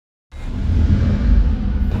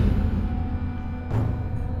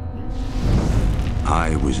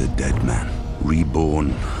is a dead man,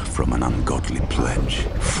 reborn from an ungodly pledge,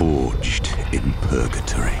 forged in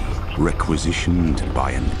purgatory, requisitioned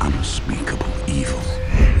by an unspeakable evil.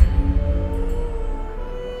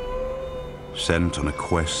 Sent on a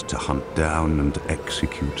quest to hunt down and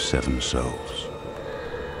execute 7 souls.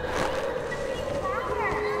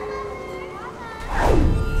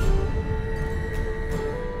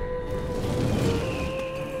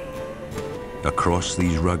 Across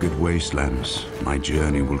these rugged wastelands, my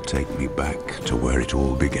journey will take me back to where it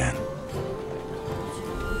all began.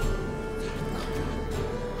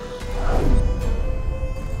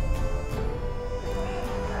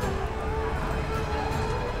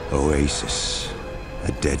 Oasis,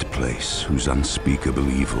 a dead place whose unspeakable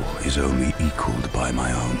evil is only equaled by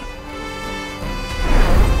my own.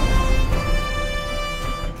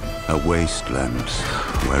 A wasteland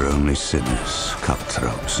where only sinners,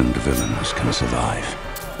 cutthroats and villains can survive.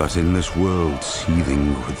 But in this world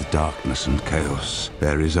seething with darkness and chaos,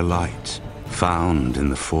 there is a light, found in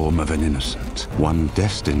the form of an innocent, one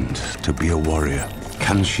destined to be a warrior.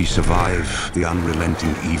 Can she survive the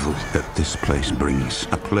unrelenting evil that this place brings?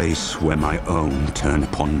 A place where my own turn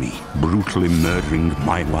upon me, brutally murdering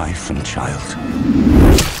my wife and child.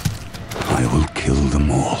 I will kill them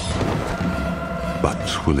all,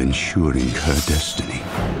 but will ensuring her destiny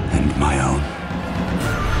and my own.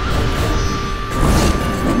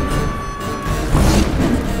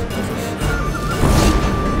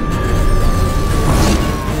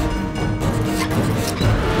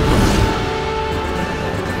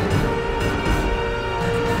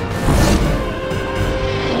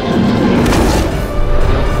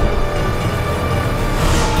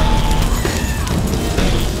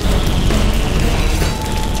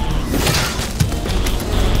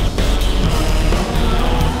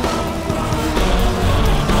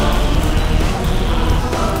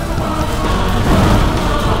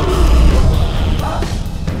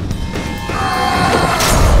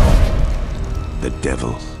 The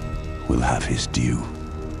devil will have his due.